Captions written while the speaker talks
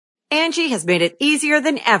Angie has made it easier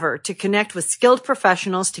than ever to connect with skilled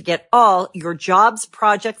professionals to get all your jobs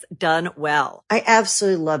projects done well. I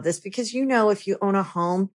absolutely love this because, if you own a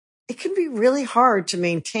home, it can be really hard to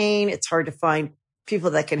maintain. It's hard to find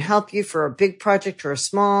people that can help you for a big project or a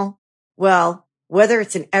small. Well, whether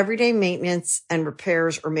it's in everyday maintenance and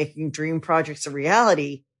repairs or making dream projects a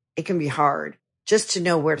reality, it can be hard just to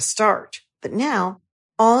know where to start. But now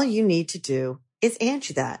all you need to do is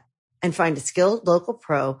Angie that and find a skilled local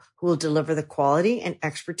pro who will deliver the quality and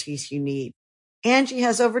expertise you need. Angie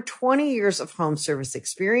has over 20 years of home service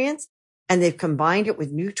experience, and they've combined it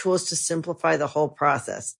with new tools to simplify the whole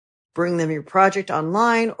process. Bring them your project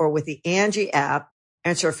online or with the Angie app,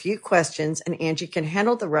 answer a few questions, and Angie can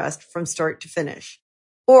handle the rest from start to finish.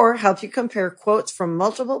 Or help you compare quotes from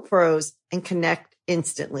multiple pros and connect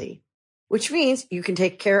instantly, which means you can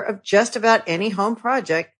take care of just about any home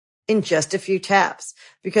project in just a few taps.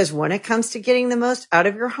 Because when it comes to getting the most out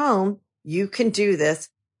of your home, you can do this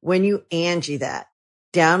when you Angie that.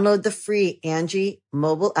 Download the free Angie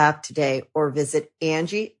mobile app today or visit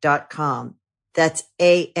Angie.com. That's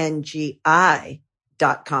ANGI.com.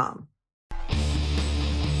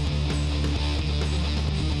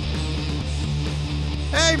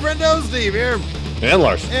 Hey, Friendo, Steve here. And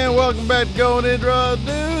Larson. And welcome back to Going Intro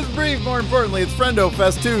News Brief. More importantly, it's Friendo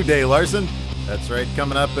Fest 2 Day, Larson. That's right,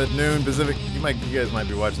 coming up at noon Pacific. You guys might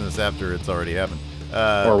be watching this after it's already happened.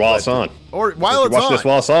 Or while it's on. Or while it's on. Watch this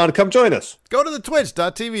while it's on. Come join us. Go to the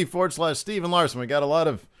twitch.tv/Steve and Larson. We got a lot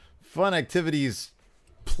of fun activities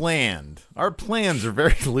planned. Our plans are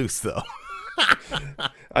very loose, though.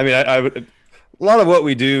 I mean, I would. A lot of what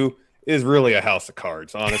we do is really a house of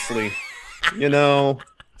cards, honestly. So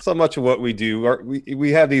much of what we do,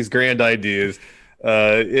 we have these grand ideas.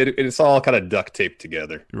 It's all kind of duct taped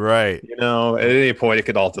together. Right. At any point, it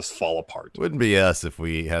could all just fall apart. Wouldn't be us if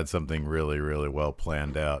we had something really, really well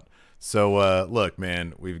planned out. So, look,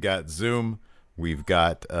 man, we've got Zoom. We've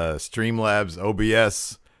got Streamlabs,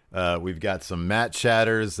 OBS. We've got some Matt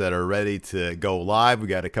Chatters that are ready to go live. We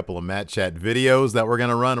got a couple of Matt Chat videos that we're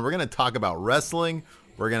going to run. We're going to talk about wrestling.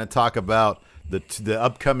 We're going to talk about the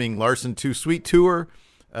upcoming Larson 2 Suite Tour.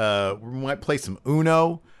 We might play some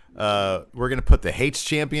Uno. We're going to put the H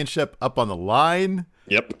Championship up on the line.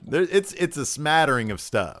 Yep. It's a smattering of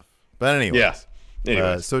stuff. But anyways. Yeah.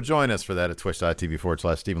 Anyways. So join us for that at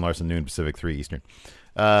twitch.tv/Stephen Larson, noon Pacific, 3 Eastern.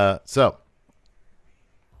 Let's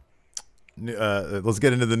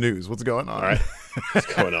get into the news. What's going on? All right.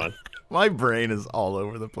 What's going on? My brain is all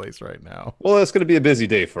over the place right now. Well, it's going to be a busy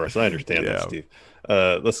day for us. I understand that, Steve.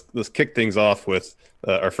 Let's kick things off with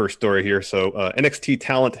our first story here. So NXT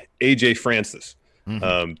talent AJ Francis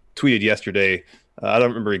tweeted yesterday. I don't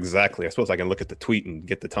remember exactly. I suppose I can look at the tweet and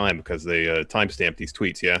get the time because they timestamped these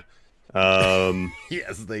tweets. Yeah.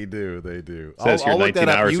 Yes, they do. They do. Says here 19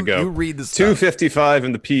 hours ago. You read the stuff. 2:55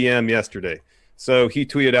 in the PM yesterday. So he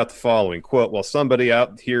tweeted out the following quote: "While somebody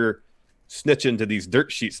out here snitching to these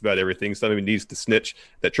dirt sheets about everything, somebody needs to snitch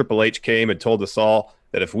that Triple H came and told us all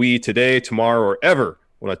that if we today, tomorrow, or ever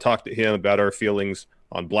want to talk to him about our feelings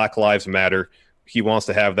on Black Lives Matter, he wants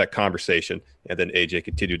to have that conversation." And then AJ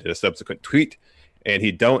continued in a subsequent tweet, and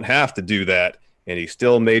he don't have to do that, and he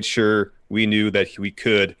still made sure we knew that we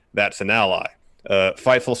could. That's an ally.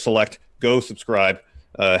 Fightful Select, go subscribe,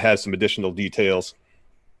 has some additional details,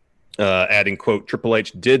 adding, quote, "Triple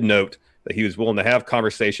H did note that he was willing to have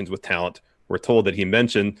conversations with talent. We're told that he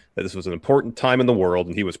mentioned that this was an important time in the world,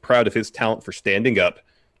 and he was proud of his talent for standing up.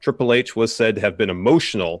 Triple H was said to have been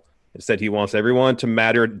emotional and said he wants everyone to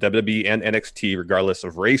matter at WWE and NXT, regardless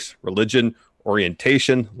of race, religion,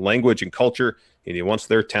 orientation, language, and culture, and he wants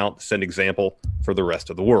their talent to set an example for the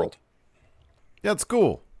rest of the world." That's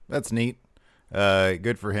cool. That's neat.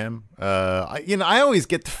 Good for him. I always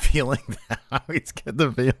get the feeling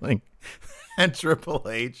that Triple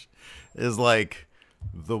H is like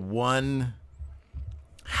the one,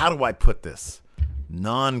 how do I put this,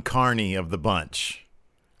 non-carny of the bunch.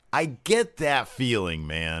 I get that feeling,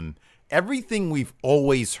 man. Everything we've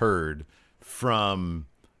always heard from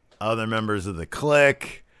other members of the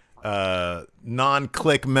clique,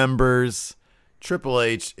 non-clique members, Triple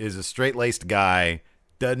H is a straight-laced guy,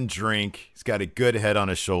 doesn't drink, he's got a good head on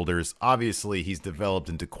his shoulders. Obviously, he's developed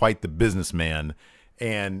into quite the businessman.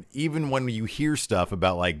 And even when you hear stuff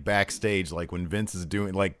about like backstage, like when Vince is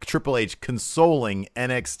doing, like Triple H consoling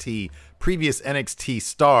previous NXT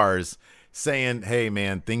stars, saying, "Hey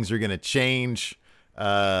man, things are going to change."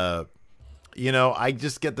 I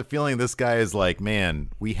just get the feeling this guy is like, man,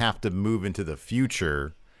 we have to move into the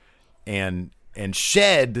future and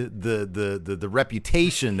shed the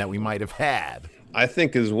reputation that we might have had. I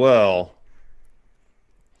think as well,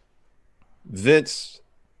 Vince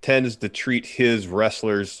tends to treat his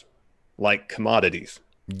wrestlers like commodities.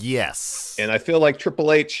 Yes. And I feel like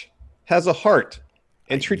Triple H has a heart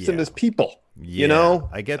and treats them as people. Yeah, you know,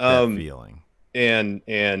 I get that feeling. And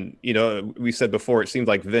you know, we said before, it seemed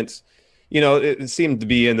like Vince, you know, it seemed to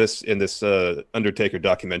be in this Undertaker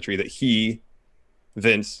documentary that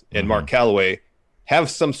Vince and Mark Calloway have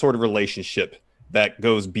some sort of relationship that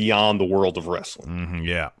goes beyond the world of wrestling.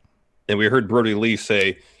 Yeah. And we heard Brody Lee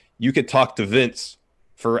say, you could talk to Vince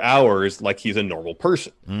for hours like he's a normal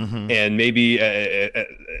person. And maybe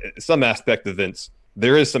some aspect of Vince,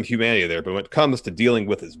 there is some humanity there. But when it comes to dealing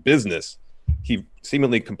with his business, he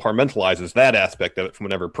seemingly compartmentalizes that aspect of it from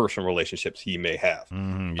whatever personal relationships he may have.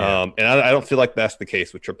 And I don't feel like that's the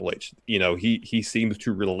case with Triple H. You know, he seems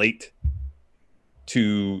to relate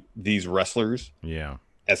to these wrestlers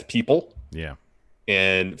as people.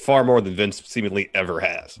 And far more than Vince seemingly ever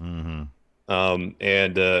has. You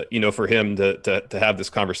know, for him to have this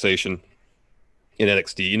conversation in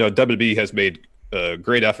NXT, you know, WWE has made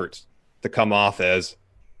great efforts to come off as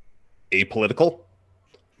apolitical.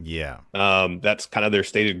 That's kind of their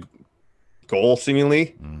stated goal,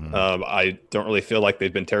 seemingly. I don't really feel like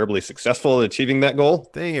they've been terribly successful at achieving that goal.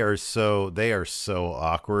 They are so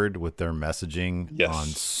awkward with their messaging on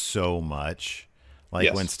so much.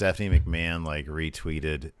 Like when Stephanie McMahon like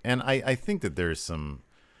retweeted, and I think that there's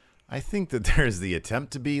the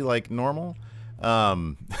attempt to be like normal,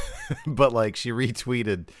 but like she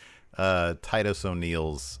retweeted Titus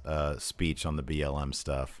O'Neil's speech on the BLM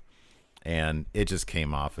stuff, and it just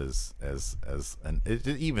came off as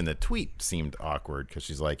even the tweet seemed awkward because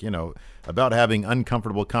she's like, you know, about having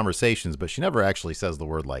uncomfortable conversations, but she never actually says the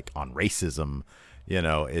word like on racism. You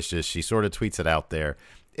know, it's just she sort of tweets it out there.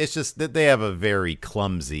 It's just that they have a very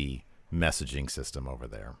clumsy messaging system over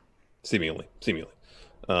there. Seemingly.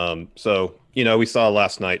 So, you know, we saw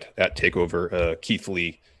last night at TakeOver, Keith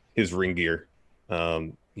Lee, his ring gear,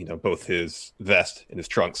 you know, both his vest and his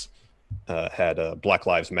trunks had Black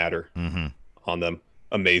Lives Matter on them.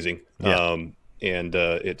 Amazing. And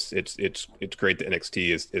it's great that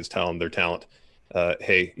NXT is telling their talent,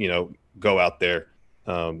 hey, you know, go out there,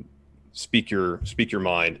 speak your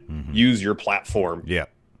mind, use your platform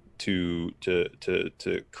to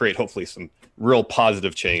create hopefully some real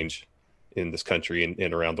positive change in this country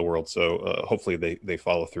and around the world. So hopefully they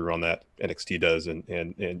follow through on that. NXT does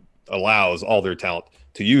and allows all their talent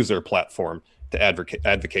to use their platform to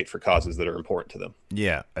advocate for causes that are important to them.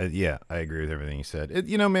 I agree with everything you said.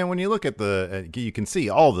 You know, man, when you look at you can see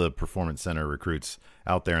all the Performance Center recruits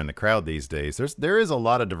out there in the crowd these days. There is a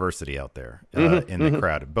lot of diversity out there in the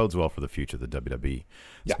crowd. It bodes well for the future of the WWE.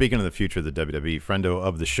 Speaking of the future of the WWE, friendo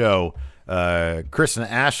of the show, Kristen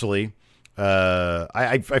Ashley.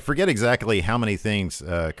 I forget exactly how many things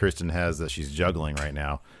Kristen has that she's juggling right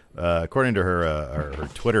now. According to her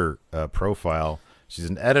Twitter profile, she's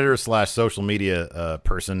an editor / social media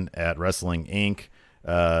person at Wrestling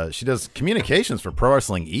Inc. She does communications for Pro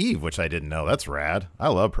Wrestling Eve, which I didn't know. That's rad. I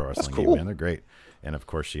love Pro Wrestling Eve, man. They're great. And of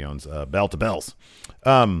course, she owns Bell to Bells.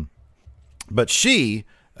 But she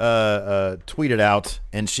tweeted out,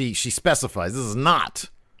 and she specifies this is not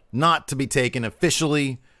to be taken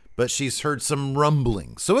officially, but she's heard some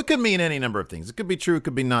rumblings. So it could mean any number of things. It could be true, it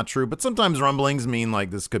could be not true, but sometimes rumblings mean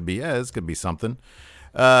like this could be something.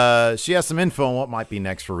 She has some info on what might be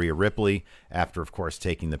next for Rhea Ripley after, of course,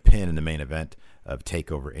 taking the pin in the main event of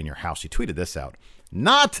TakeOver in Your House. She tweeted this out.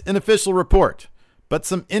 Not an official report, but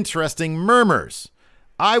some interesting murmurs.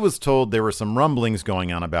 I was told there were some rumblings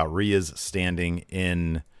going on about Rhea's standing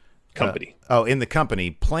in company. In the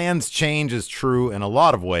company. Plans change is true in a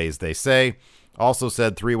lot of ways, they say. Also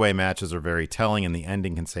said three-way matches are very telling, and the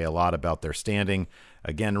ending can say a lot about their standing.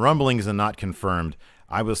 Again, rumblings and not confirmed.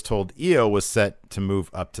 I was told Io was set to move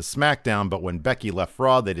up to SmackDown, but when Becky left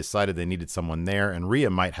Raw, they decided they needed someone there, and Rhea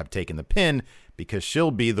might have taken the pin because she'll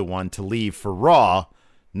be the one to leave for Raw.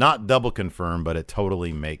 Not double confirmed, but it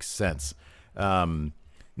totally makes sense.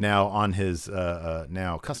 Now, on his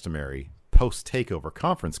now customary post-TakeOver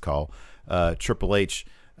conference call, Triple H,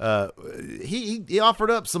 he offered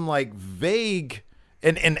up some like vague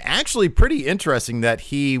and actually pretty interesting that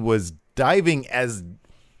he was diving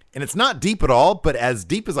and it's not deep at all, but as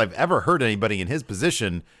deep as I've ever heard anybody in his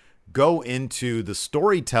position go into the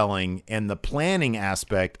storytelling and the planning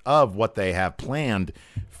aspect of what they have planned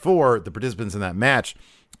for the participants in that match.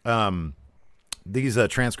 These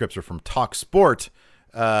transcripts are from Talk Sport.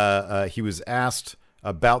 He was asked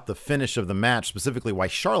about the finish of the match, specifically why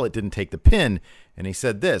Charlotte didn't take the pin. And he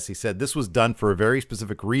said this. He said, this was done for a very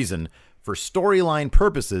specific reason, for storyline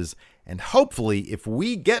purposes. And hopefully, if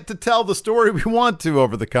we get to tell the story we want to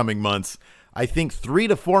over the coming months, I think 3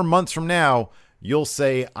 to 4 months from now, you'll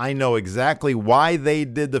say, I know exactly why they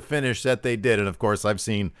did the finish that they did. And of course, I've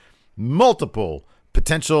seen multiple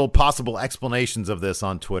potential possible explanations of this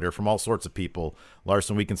on Twitter from all sorts of people.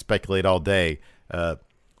 Larson, we can speculate all day.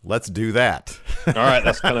 Let's do that. All right,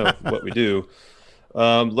 that's kind of what we do.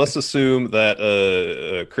 Let's assume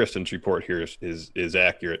that Kristen's report here is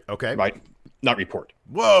accurate. Okay. Right? Not report.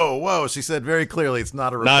 Whoa. She said very clearly it's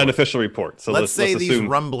not a report. Not an official report. So let's say let's these assume,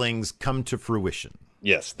 rumblings come to fruition.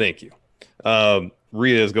 Yes, thank you.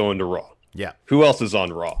 Rhea is going to Raw. Yeah. Who else is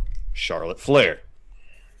on Raw? Charlotte Flair.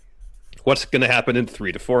 What's going to happen in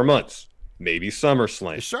 3 to 4 months? Maybe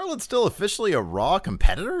SummerSlam. Is Charlotte still officially a Raw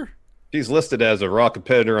competitor? She's listed as a Raw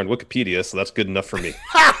competitor on Wikipedia, so that's good enough for me.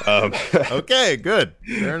 Okay, good.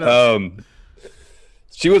 Fair enough.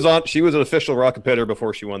 She was an official Raw competitor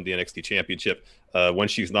before she won the NXT Championship. When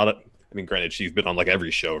she's not, granted, she's been on like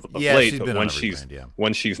every show of late, but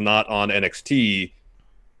when she's not on NXT,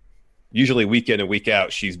 usually week in and week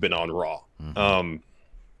out, she's been on Raw. Mm-hmm.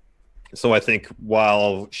 So I think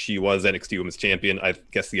while she was NXT Women's Champion, I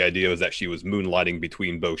guess the idea was that she was moonlighting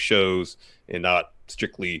between both shows and not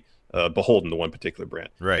strictly beholden to one particular brand.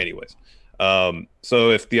 Right. Anyways,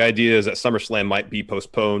 so if the idea is that SummerSlam might be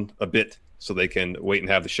postponed a bit so they can wait and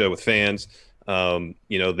have the show with fans,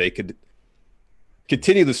 they could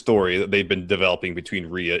continue the story that they've been developing between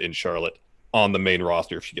Rhea and Charlotte on the main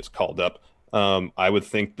roster if she gets called up. I would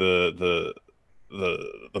think the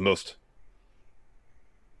most,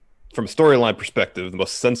 from a storyline perspective, the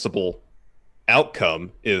most sensible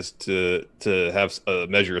outcome is to have a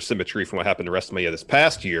measure of symmetry from what happened to WrestleMania this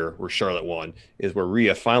past year, where Charlotte won, is where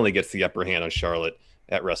Rhea finally gets the upper hand on Charlotte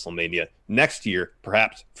at WrestleMania next year,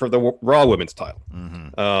 perhaps for the Raw Women's title.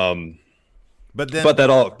 Mm-hmm. But that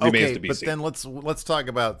all remains to be seen. But then let's talk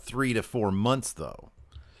about 3 to 4 months though.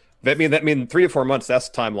 That mean 3 to 4 months. That's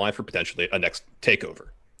the timeline for potentially a next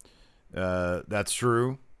takeover. That's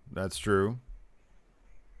true.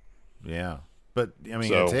 Yeah, but a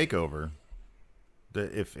takeover.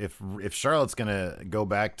 If Charlotte's gonna go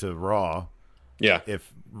back to Raw, yeah.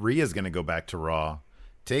 If Rhea's gonna go back to Raw,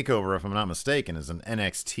 takeover, if I'm not mistaken, is an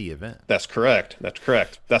NXT event. That's correct.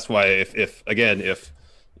 That's why if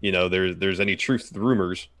there's any truth to the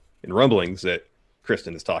rumors and rumblings that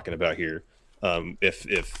Kristen is talking about here,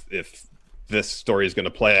 if this story is going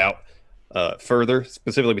to play out further,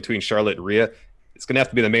 specifically between Charlotte and Rhea, it's going to have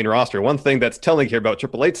to be the main roster. One thing that's telling here about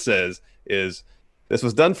Triple H says is this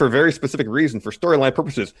was done for a very specific reason, for storyline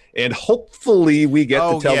purposes, and hopefully we get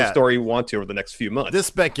to tell the story we want to over the next few months. This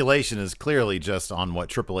speculation is clearly just on what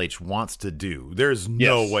Triple H wants to do. There's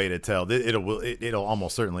no way to tell. It'll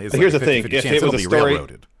almost certainly. It's here's the thing: if it was a story,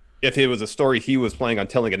 railroaded. If it was a story he was planning on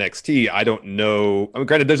telling NXT, I don't know.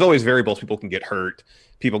 Granted, there's always variables. People can get hurt.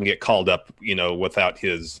 People can get called up, without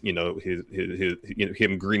his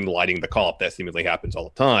him green lighting the call up. That seemingly happens all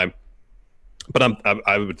the time. But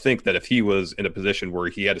I would think that if he was in a position where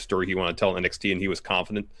he had a story he wanted to tell NXT and he was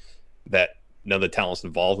confident that none of the talents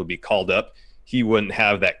involved would be called up, he wouldn't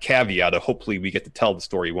have that caveat of hopefully we get to tell the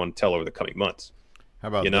story we want to tell over the coming months. How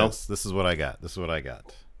about this? This is what I got.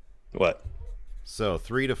 What? So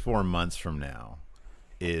 3 to 4 months from now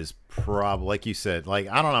is probably, like you said, I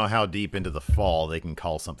don't know how deep into the fall they can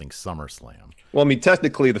call something SummerSlam. Well,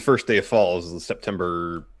 technically the first day of fall is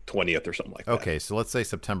September 20th or something like that. Okay, so let's say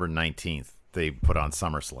September 19th they put on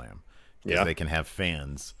SummerSlam. Yeah. They can have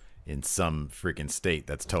fans in some freaking state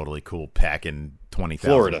that's totally cool packing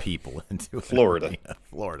 20,000 people into it. Florida. Yeah,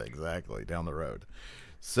 Florida, exactly, down the road.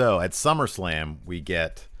 So at SummerSlam, we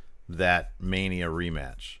get that Mania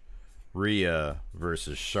rematch. Rhea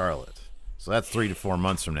versus Charlotte. So that's 3 to 4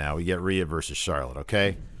 months from now. We get Rhea versus Charlotte,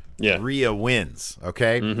 okay? Yeah. Rhea wins,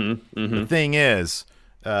 okay? Mm-hmm, mm-hmm. The thing is,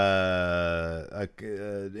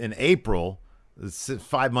 in April,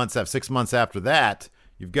 6 months after that,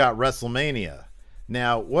 you've got WrestleMania.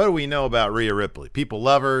 Now, what do we know about Rhea Ripley? People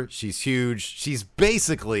love her. She's huge. She's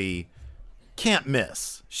basically can't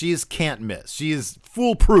miss. She can't miss. She is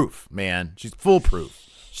foolproof, man. She's foolproof.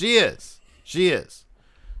 She is.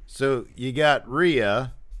 So you got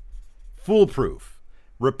Rhea, foolproof,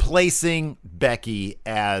 replacing Becky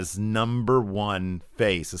as number one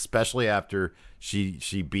face, especially after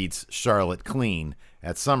she beats Charlotte clean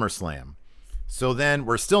at SummerSlam. So then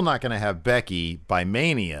we're still not going to have Becky by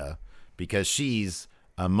Mania because she's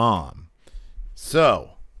a mom.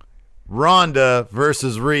 So Ronda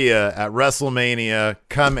versus Rhea at WrestleMania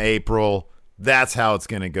come April. That's how it's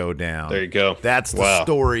going to go down. There you go. That's the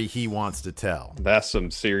story he wants to tell. That's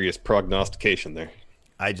some serious prognostication there.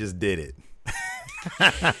 I just did it.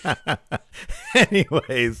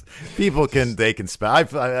 Anyways, they can spell.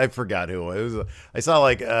 I forgot who it was. I saw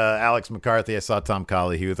like Alex McCarthy. I saw Tom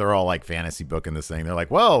Colley. They're all like fantasy booking this thing. They're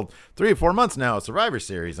like, well, 3 or 4 months now, Survivor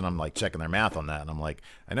Series, and I'm like checking their math on that, and I'm like,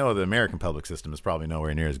 I know the American public system is probably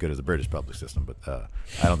nowhere near as good as the British public system, but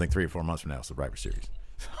I don't think 3 or 4 months from now, Survivor Series.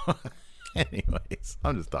 Anyways,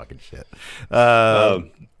 I'm just talking shit.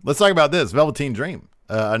 Let's talk about this Velveteen Dream.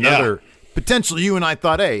 Another potential. You and I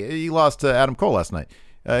thought, hey, he lost to Adam Cole last night.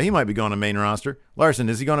 He might be going to main roster. Larson,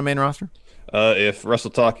 is he going to main roster? If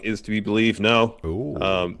Wrestle Talk is to be believed,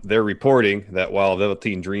 no. They're reporting that while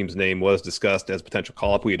Velveteen Dream's name was discussed as potential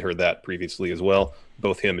call-up, we had heard that previously as well,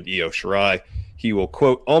 both him and Io Shirai, he will,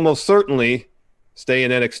 quote, almost certainly stay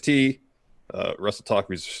in NXT. Wrestle Talk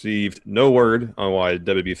received no word on why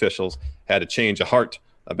WWE officials had a change of heart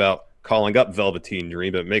about calling up Velveteen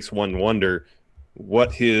Dream, but it makes one wonder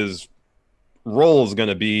what his role is going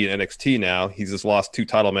to be in NXT now. He's just lost 2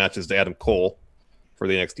 title matches to Adam Cole for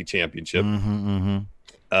the NXT Championship.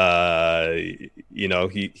 You know,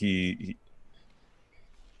 he's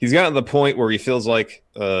gotten to the point where he feels like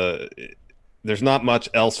there's not much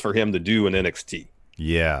else for him to do in NXT.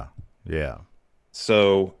 Yeah.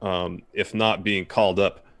 So if not being called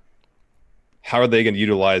up, how are they going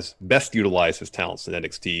to best utilize his talents in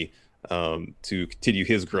NXT to continue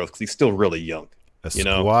his growth? Because he's still really young.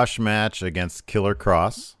 Squash match against Killer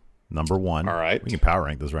Cross, number 1. All right. We can power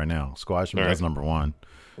rank this right now. Squash match, that's number 1.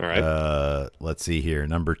 All right. Let's see here.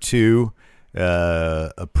 Number 2,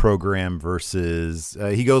 a program versus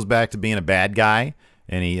he goes back to being a bad guy,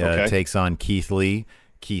 and he takes on Keith Lee.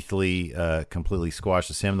 Keith Lee completely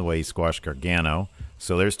squashes him the way he squashed Gargano.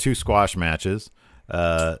 So there's 2 squash matches.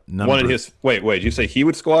 One in his wait. Did you say he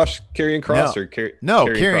would squash Karrion Kross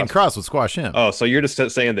Karrion Kross would squash him. Oh, so you're just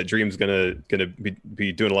saying that Dream's gonna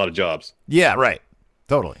be doing a lot of jobs. Yeah, right.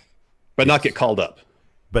 Totally. But not get called up.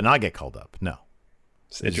 No.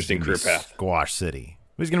 It's an interesting career path. Squash City.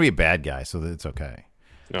 He's gonna be a bad guy, so it's okay.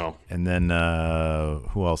 No. And then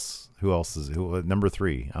who else? Number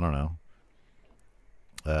 3? I don't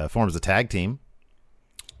know. Forms a tag team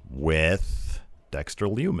with Dexter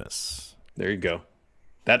Lumis. There you go.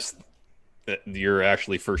 That's your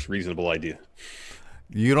actually first reasonable idea.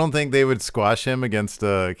 You don't think they would squash him against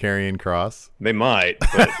Karrion Kross? They might,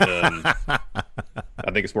 but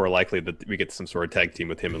I think it's more likely that we get some sort of tag team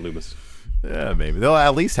with him and Lumis. Yeah, maybe they'll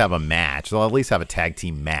at least have a match. They'll at least have a tag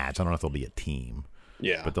team match. I don't know if they'll be a team.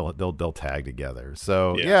 Yeah, but they'll tag together.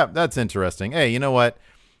 So yeah, that's interesting. Hey, you know what?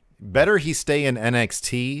 Better he stay in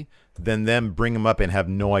NXT than them bring him up and have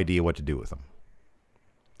no idea what to do with him.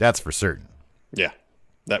 That's for certain. Yeah,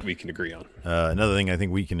 that we can agree on. Another thing I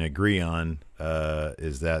think we can agree on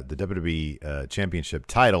is that the WWE Championship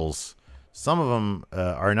titles, some of them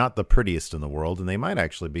are not the prettiest in the world, and they might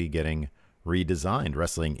actually be getting redesigned.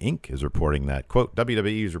 Wrestling Inc. is reporting that, quote,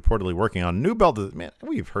 WWE is reportedly working on new belt. Man,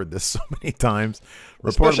 we've heard this so many times.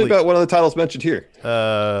 Especially about one of the titles mentioned here.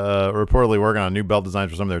 Reportedly working on new belt designs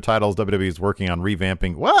for some of their titles. WWE is working on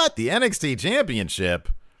revamping, the NXT Championship.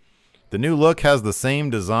 The new look has the same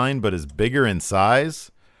design but is bigger in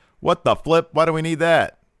size. What the flip? Why do we need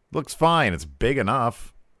that? Looks fine. It's big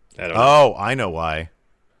enough. I know why.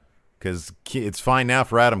 Because it's fine now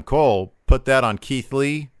for Adam Cole. Put that on Keith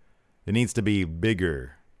Lee. It needs to be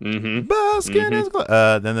bigger. Mm-hmm.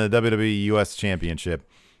 Then the WWE US Championship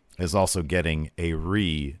is also getting a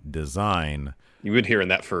redesign. You've been hearing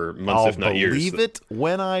that for months, if not years. I'll believe it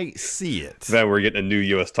when I see it. Then we're getting a new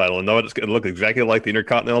U.S. title. And no, it's going to look exactly like the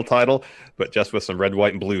Intercontinental title, but just with some red,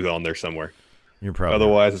 white, and blue on there somewhere.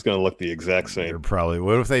 Otherwise, it's going to look the exact same.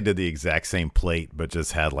 What if they did the exact same plate, but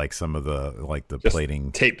just had like some of the just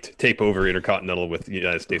plating tape over Intercontinental with the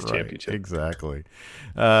United States Championship? Exactly.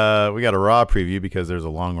 We got a Raw preview because there's a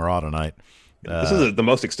long Raw tonight. This is the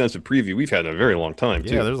most extensive preview we've had in a very long time,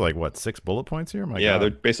 too. Yeah, there's 6 bullet points here? God. They're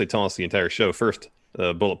basically telling us the entire show. First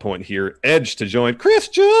bullet point here, Edge to join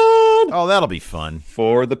Christian! Oh, that'll be fun.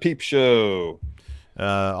 For the Peep Show.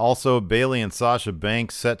 Also, Bayley and Sasha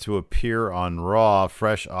Banks set to appear on Raw,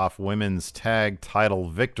 fresh off women's tag title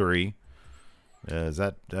victory. Is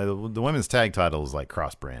that the women's tag title is like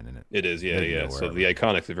cross-brand in it? It is, yeah. So the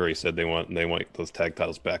Iconics have already said they want those tag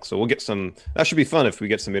titles back. So we'll get some. That should be fun if we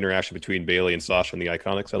get some interaction between Bayley and Sasha and the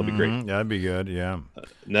Iconics. That'll be great. That'd be good. Yeah.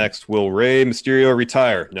 Next, will Rey Mysterio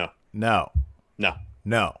retire? No.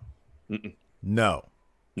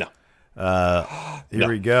 Here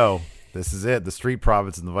we go. This is it. The Street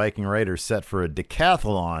Profits and the Viking Raiders set for a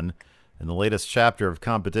decathlon in the latest chapter of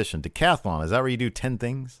competition. Decathlon, is that where you do 10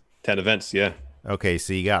 things? 10 events, yeah. Okay,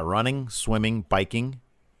 so you got running, swimming, biking.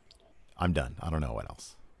 I'm done. I don't know what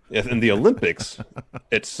else. In the Olympics,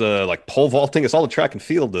 it's like pole vaulting. It's all the track and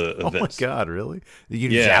field events. Oh my God, really? You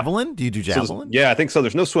do javelin? Do you do javelin? I think so.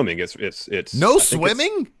 There's no swimming. It's no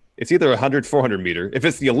swimming. It's either 100, 400 meter. If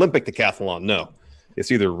it's the Olympic decathlon, no.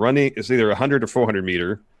 It's either running. It's either 100 or 400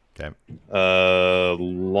 meter. Okay.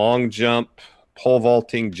 Long jump, pole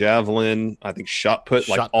vaulting, javelin. I think shot put.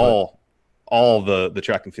 All the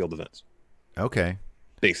track and field events. Okay.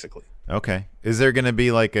 Basically. Okay. Is there going to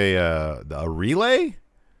be like a relay?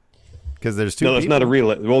 Because there's two. No, it's not a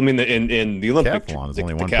relay. Well, I mean, in the Olympic decathlon,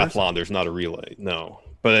 only one decathlon, person. There's not a relay. No,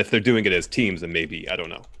 but if they're doing it as teams, then maybe I don't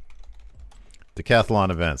know.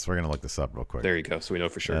 Decathlon events. We're going to look this up real quick. There you go, so we know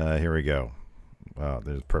for sure. Here we go. Wow,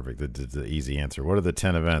 there's perfect. The easy answer. What are the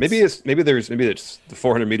 10 events? Maybe it's the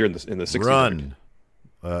 400 meter in the 600. Run.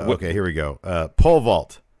 Okay, here we go. Pole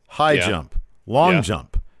vault, high jump, long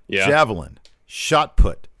jump, javelin, shot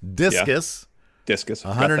put, discus,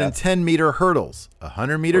 110 meter hurdles,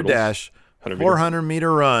 100 meter dash, 400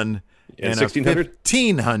 meter run, and 1600?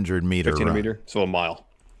 1500 meter 1500 run. meter, so a mile.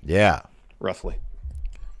 Yeah, roughly.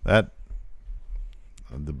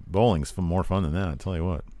 The bowling's more fun than that. I tell you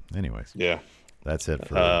what. Anyways, yeah, that's it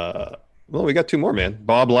for. Well, we got two more, man.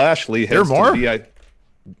 Bobby Lashley heads to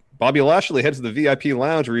the VIP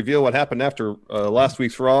lounge to reveal what happened after last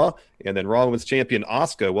week's Raw, and then Raw Women's Champion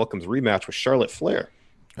Asuka welcomes rematch with Charlotte Flair.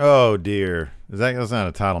 Oh dear, that's not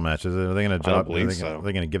a title match, is it? Are they going to drop? Are they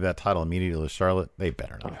going to give that title immediately to Charlotte? They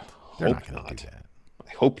better not. They're not going to do that.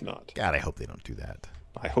 I hope not. God, I hope they don't do that.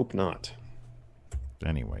 I hope not.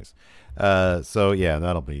 Anyways, so yeah,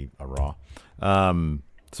 that'll be a Raw.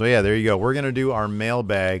 So yeah, there you go. We're gonna do our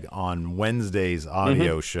mailbag on Wednesday's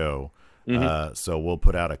audio show. So we'll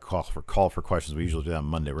put out a call for questions. We usually do that on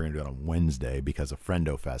Monday. We're gonna do it on Wednesday because of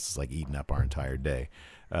Friendo Fest is like eating up our entire day.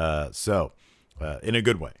 So in a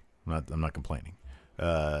good way. I'm not complaining.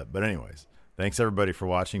 But anyways, thanks everybody for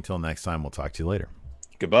watching. Till next time, we'll talk to you later.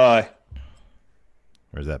 Goodbye.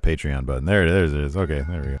 Where's that Patreon button? There it is. Okay,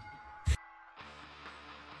 there we go.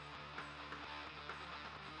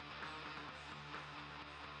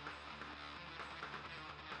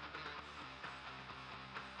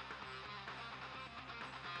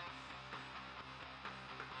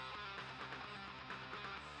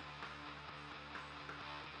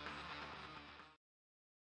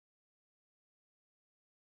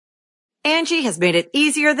 Angie has made it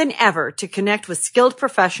easier than ever to connect with skilled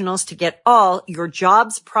professionals to get all your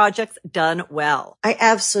jobs projects done well. I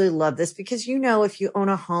absolutely love this because, if you own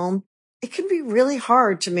a home, it can be really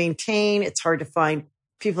hard to maintain. It's hard to find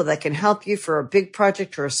people that can help you for a big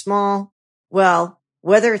project or a small. Well,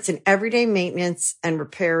 whether it's in everyday maintenance and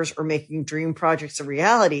repairs or making dream projects a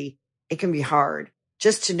reality, it can be hard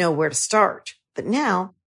just to know where to start. But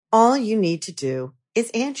now all you need to do is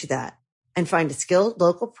Angie that and find a skilled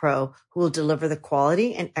local pro who will deliver the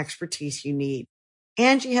quality and expertise you need.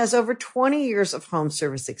 Angie has over 20 years of home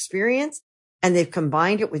service experience, and they've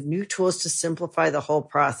combined it with new tools to simplify the whole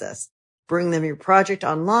process. Bring them your project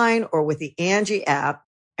online or with the Angie app,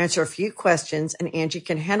 answer a few questions, and Angie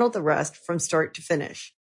can handle the rest from start to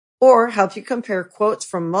finish. Or help you compare quotes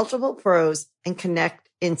from multiple pros and connect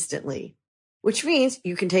instantly, which means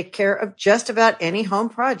you can take care of just about any home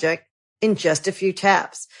project in just a few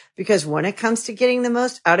taps. Because when it comes to getting the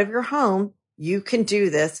most out of your home, you can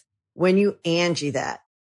do this when you Angie that.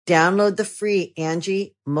 Download the free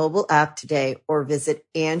Angie mobile app today or visit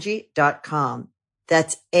Angie.com.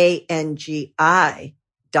 That's ANGI.com.